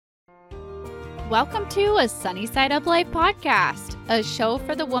Welcome to a Sunny Side Up Life podcast, a show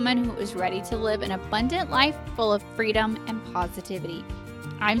for the woman who is ready to live an abundant life full of freedom and positivity.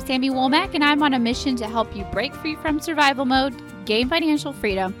 I'm Sammy Womack, and I'm on a mission to help you break free from survival mode, gain financial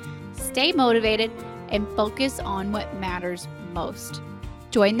freedom, stay motivated, and focus on what matters most.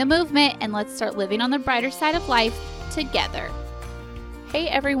 Join the movement and let's start living on the brighter side of life together. Hey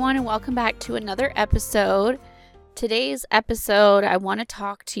everyone, and welcome back to another episode. Today's episode, I want to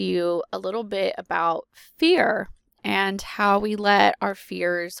talk to you a little bit about fear and how we let our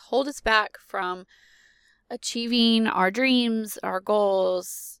fears hold us back from achieving our dreams, our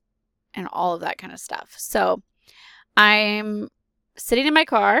goals, and all of that kind of stuff. So I'm sitting in my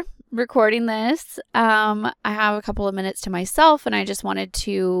car recording this. I have a couple of minutes to myself, and I just wanted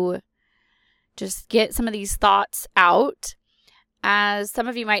to just get some of these thoughts out. As some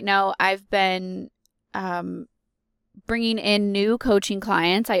of you might know, I've been bringing in new coaching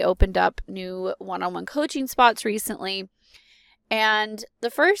clients. I opened up new one-on-one coaching spots recently. And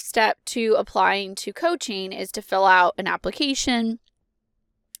the first step to applying to coaching is to fill out an application.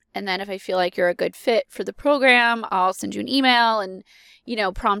 And then if I feel like you're a good fit for the program, I'll send you an email and,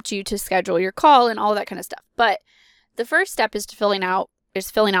 prompt you to schedule your call and all that kind of stuff. But the first step is filling out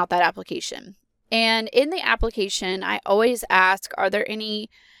that application. And in the application, I always ask, are there any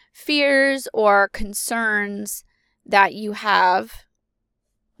fears or concerns that you have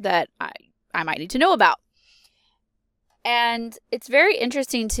that I might need to know about? And it's very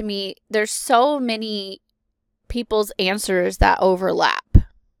interesting to me. There's so many people's answers that overlap,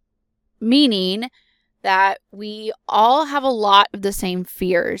 meaning that we all have a lot of the same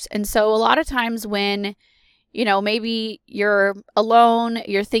fears. And so a lot of times when, maybe you're alone,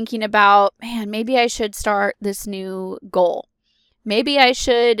 you're thinking about, man, maybe I should start this new goal. Maybe I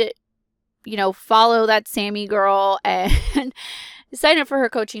should follow that Sammy girl and sign up for her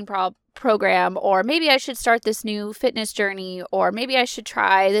coaching program, or maybe I should start this new fitness journey, or maybe I should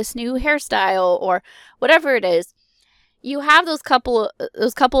try this new hairstyle, or whatever it is. You have those couple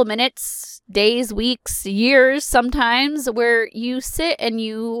of minutes, days, weeks, years sometimes, where you sit and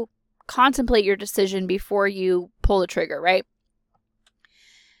you contemplate your decision before you pull the trigger, right?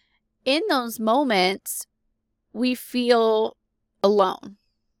 In those moments, we feel alone.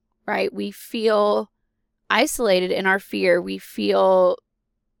 Right? We feel isolated in our fear. We feel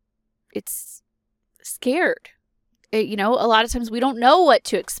it's scared. A lot of times we don't know what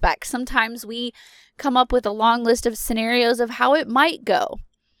to expect. Sometimes we come up with a long list of scenarios of how it might go,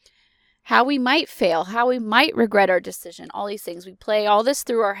 how we might fail, how we might regret our decision, all these things. We play all this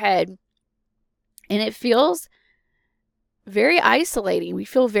through our head, and it feels very isolating. We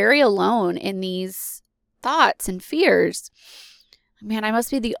feel very alone in these thoughts and fears. Man, I must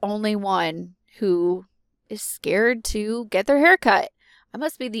be the only one who is scared to get their hair cut. I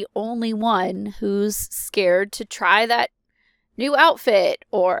must be the only one who's scared to try that new outfit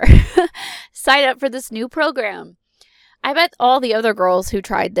or sign up for this new program. I bet all the other girls who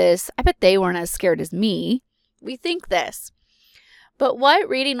tried this, I bet they weren't as scared as me. We think this. But what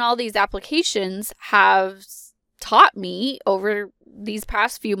reading all these applications have taught me over these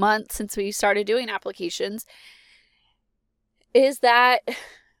past few months since we started doing applications is that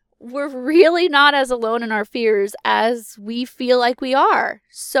we're really not as alone in our fears as we feel like we are.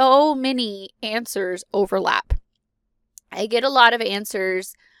 So many answers overlap. I get a lot of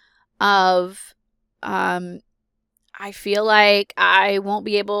answers of, I feel like I won't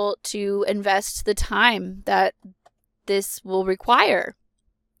be able to invest the time that this will require.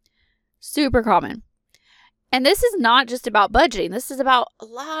 Super common. And this is not just about budgeting. This is about a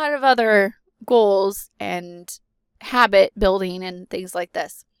lot of other goals and habit building and things like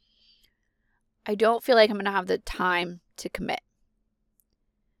this. I don't feel like I'm going to have the time to commit.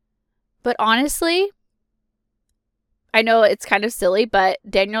 But honestly, I know it's kind of silly, but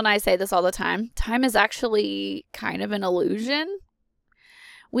Daniel and I say this all the time. Time is actually kind of an illusion.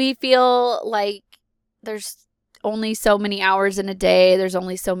 We feel like there's only so many hours in a day. There's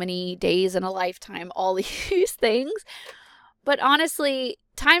only so many days in a lifetime, all these things. But honestly,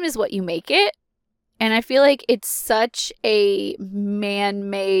 time is what you make it. And I feel like it's such a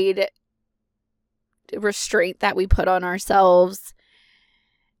man-made restraint that we put on ourselves.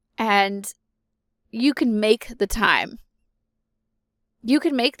 And you can make the time. You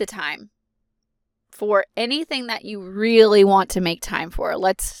can make the time for anything that you really want to make time for.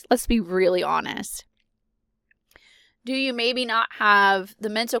 Let's be really honest. Do you maybe not have the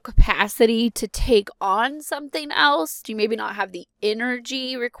mental capacity to take on something else? Do you maybe not have the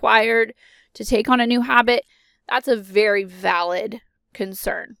energy required to take on a new habit? That's a very valid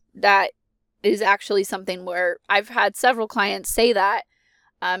concern. That is actually something where I've had several clients say that.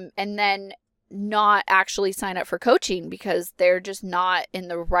 And then not actually sign up for coaching because they're just not in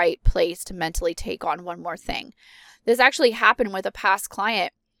the right place to mentally take on one more thing. This actually happened with a past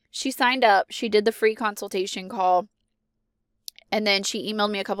client. She signed up, she did the free consultation call, and then she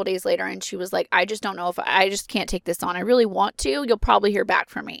emailed me a couple days later and she was like, I just don't know if I just can't take this on. I really want to. You'll probably hear back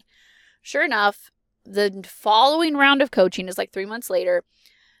from me. Sure enough, the following round of coaching is like 3 months later.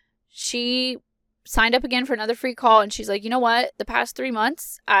 She signed up again for another free call and she's like, you know what? The past 3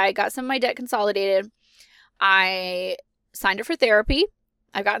 months, I got some of my debt consolidated. I signed up for therapy.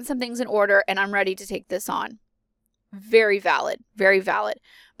 I've gotten some things in order and I'm ready to take this on. Very valid. Very valid.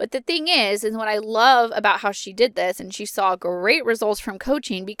 But the thing is what I love about how she did this, and she saw great results from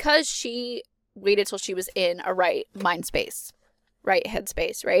coaching because she waited till she was in a right mind space, right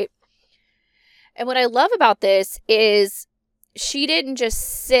headspace, right? And what I love about this is she didn't just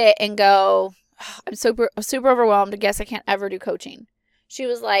sit and go, oh, I'm super overwhelmed. I guess I can't ever do coaching. She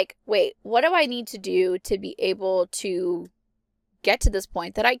was like, wait, what do I need to do to be able to get to this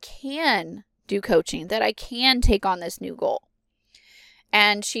point that I can do coaching, that I can take on this new goal?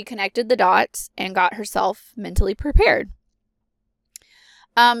 And she connected the dots and got herself mentally prepared.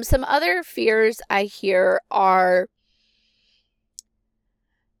 Some other fears I hear are,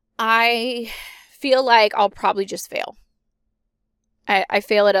 I feel like I'll probably just fail. I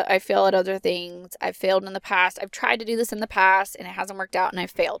fail at other things. I've failed in the past. I've tried to do this in the past and it hasn't worked out and I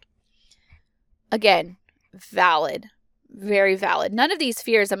failed. Again, valid. Very valid. None of these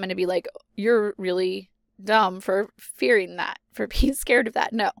fears I'm going to be like, you're really dumb for fearing that, for being scared of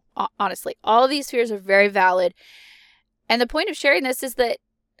that. No, honestly, all of these fears are very valid. And the point of sharing this is that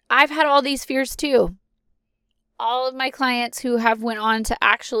I've had all these fears too. All of my clients who have went on to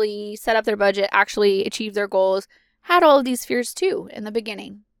actually set up their budget, actually achieve their goals, had all of these fears too in the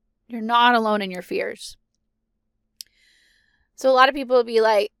beginning. You're not alone in your fears. So a lot of people will be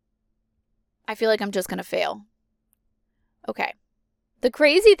like, I feel like I'm just going to fail. Okay. The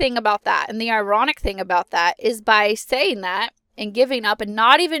crazy thing about that and the ironic thing about that is by saying that and giving up and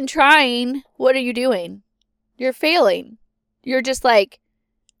not even trying, what are you doing? You're failing. You're just like,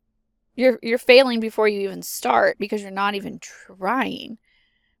 you're failing before you even start because you're not even trying.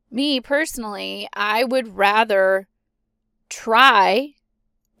 Me personally, I would rather try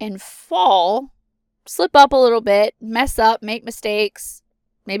and fall, slip up a little bit, mess up, make mistakes,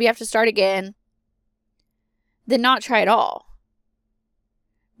 maybe have to start again, than not try at all.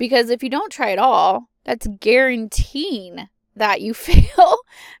 Because if you don't try at all, that's guaranteeing that you fail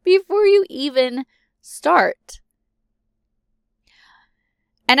before you even start.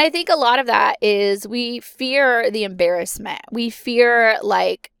 And I think a lot of that is we fear the embarrassment. We fear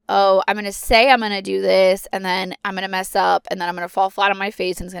like, oh, I'm going to say I'm going to do this and then I'm going to mess up and then I'm going to fall flat on my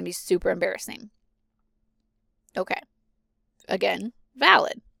face and it's going to be super embarrassing. Okay. Again,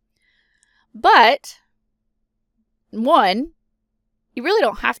 valid. But one, you really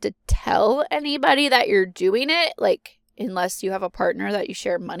don't have to tell anybody that you're doing it, like, unless you have a partner that you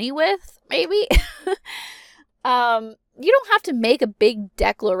share money with, maybe. You don't have to make a big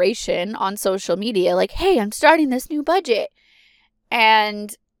declaration on social media like, hey, I'm starting this new budget.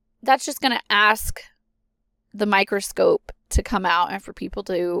 And that's just going to ask the microscope to come out and for people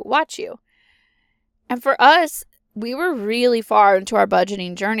to watch you. And for us, we were really far into our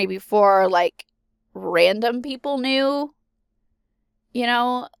budgeting journey before like random people knew.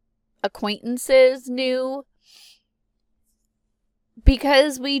 Acquaintances knew,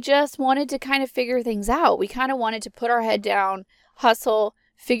 because we just wanted to kind of figure things out. We kind of wanted to put our head down, hustle,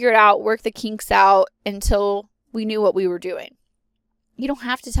 figure it out, work the kinks out until we knew what we were doing. You don't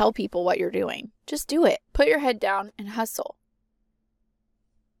have to tell people what you're doing. Just do it. Put your head down and hustle.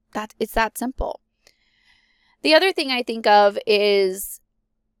 It's that simple. The other thing I think of is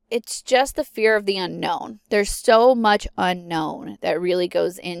it's just the fear of the unknown. There's so much unknown that really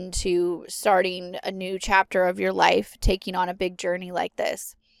goes into starting a new chapter of your life, taking on a big journey like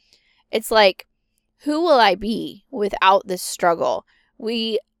this. It's like, who will I be without this struggle?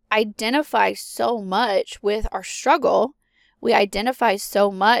 We identify so much with our struggle. We identify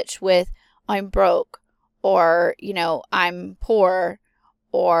so much with I'm broke, or, I'm poor,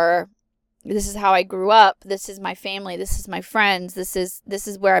 or this is how I grew up. This is my family. This is my friends. This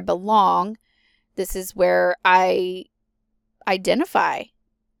is where I belong. This is where I identify.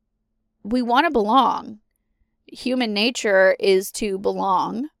 We want to belong. Human nature is to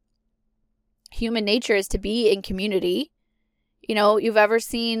belong. Human nature is to be in community. You've ever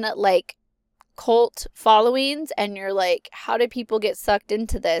seen like cult followings and you're like, how did people get sucked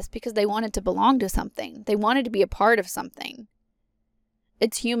into this? Because they wanted to belong to something. They wanted to be a part of something.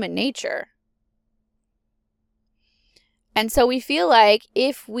 It's human nature. And so we feel like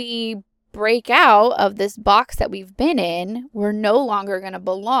if we break out of this box that we've been in, we're no longer going to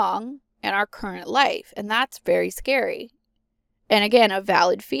belong in our current life. And that's very scary. And again, a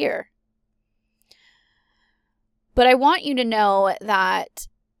valid fear. But I want you to know that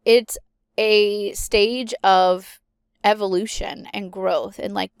it's a stage of evolution and growth.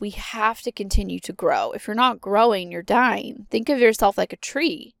 And like, we have to continue to grow. If you're not growing, you're dying. Think of yourself like a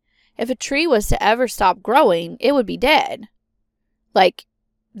tree. If a tree was to ever stop growing, it would be dead. Like,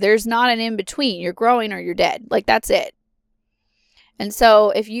 there's not an in-between. You're growing or you're dead. Like, that's it. And so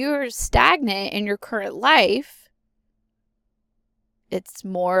if you're stagnant in your current life, it's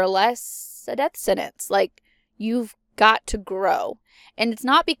more or less a death sentence. Like, you've got to grow. And it's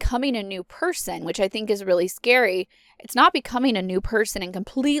not becoming a new person, which I think is really scary. It's not becoming a new person and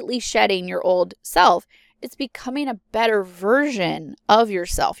completely shedding your old self. It's becoming a better version of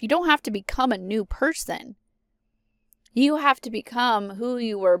yourself. You don't have to become a new person. You have to become who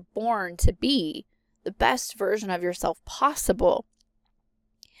you were born to be, the best version of yourself possible.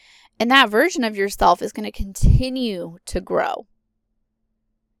 And that version of yourself is going to continue to grow.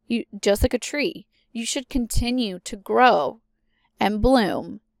 You, just like a tree, you should continue to grow and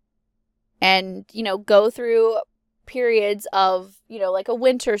bloom and, go through periods of, like a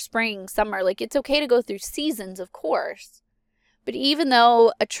winter, spring, summer. Like, it's okay to go through seasons, of course. But even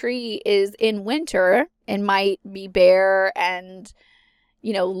though a tree is in winter and might be bare and,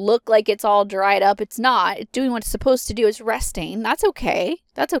 look like it's all dried up, it's not. It's doing what it's supposed to do. It's resting. That's okay.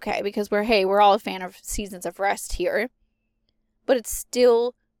 That's okay, because we're all a fan of seasons of rest here. But it's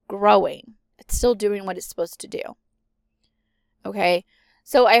still growing. It's still doing what it's supposed to do. Okay?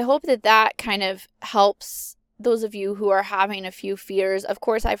 So I hope that kind of helps those of you who are having a few fears. Of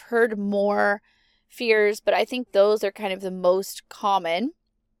course, I've heard more fears, but I think those are kind of the most common.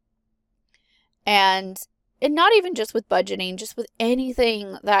 And not even just with budgeting, just with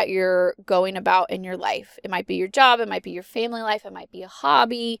anything that you're going about in your life. It might be your job, it might be your family life, it might be a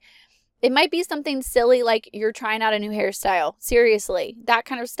hobby. It might be something silly like you're trying out a new hairstyle. Seriously, that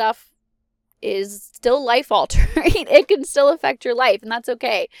kind of stuff is still life altering. It can still affect your life, and that's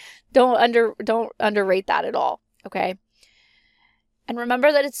okay. Don't underrate that at all, okay? And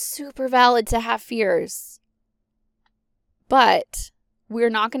remember that it's super valid to have fears. But we're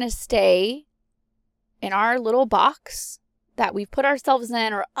not going to stay in our little box that we've put ourselves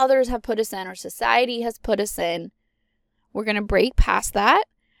in, or others have put us in, or society has put us in. We're going to break past that.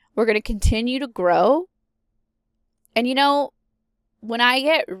 We're going to continue to grow. And when I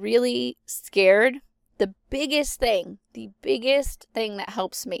get really scared, the biggest thing that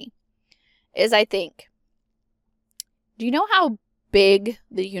helps me is I think, do you know how big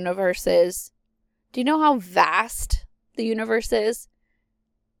the universe is? Do you know how vast the universe is?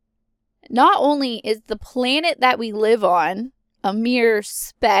 Not only is the planet that we live on a mere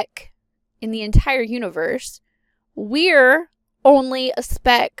speck in the entire universe, we're only a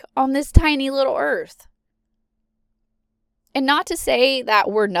speck on this tiny little earth. And not to say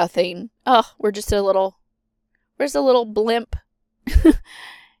that we're nothing. We're just a little blimp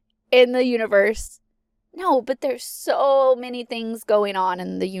in the universe. No, but there's so many things going on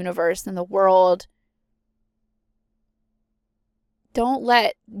in the universe and the world. Don't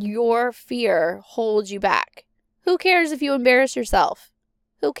let your fear hold you back. Who cares if you embarrass yourself?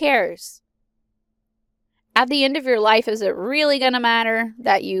 Who cares? At the end of your life, is it really going to matter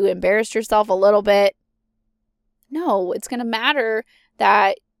that you embarrassed yourself a little bit? No, it's going to matter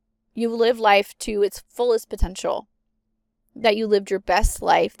that you live life to its fullest potential. That you lived your best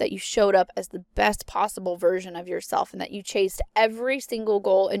life, that you showed up as the best possible version of yourself, and that you chased every single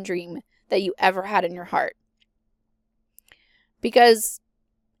goal and dream that you ever had in your heart. Because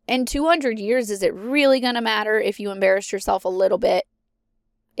in 200 years, is it really going to matter if you embarrassed yourself a little bit?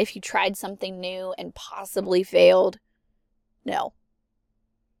 If you tried something new and possibly failed? No.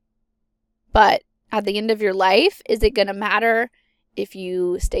 But at the end of your life, is it going to matter if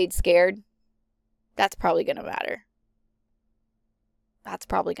you stayed scared? That's probably going to matter. That's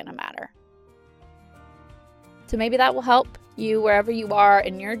probably going to matter. So maybe that will help you wherever you are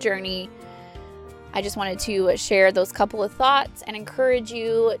in your journey. I just wanted to share those couple of thoughts and encourage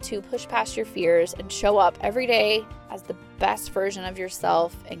you to push past your fears and show up every day as the best version of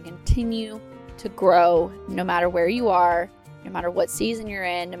yourself and continue to grow no matter where you are, no matter what season you're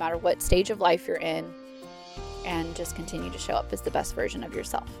in, no matter what stage of life you're in, and just continue to show up as the best version of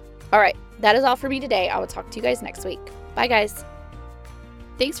yourself. All right, that is all for me today. I will talk to you guys next week. Bye, guys.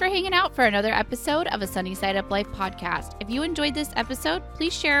 Thanks for hanging out for another episode of a Sunny Side Up Life podcast. If you enjoyed this episode,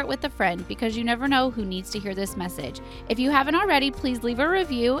 please share it with a friend because you never know who needs to hear this message. If you haven't already, please leave a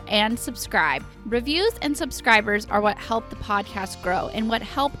review and subscribe. Reviews and subscribers are what help the podcast grow and what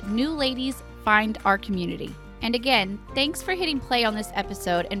help new ladies find our community. And again, thanks for hitting play on this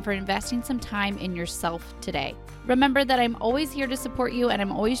episode and for investing some time in yourself today. Remember that I'm always here to support you and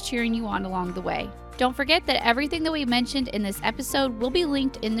I'm always cheering you on along the way. Don't forget that everything that we mentioned in this episode will be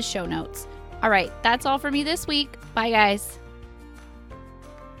linked in the show notes. All right, that's all for me this week. Bye, guys.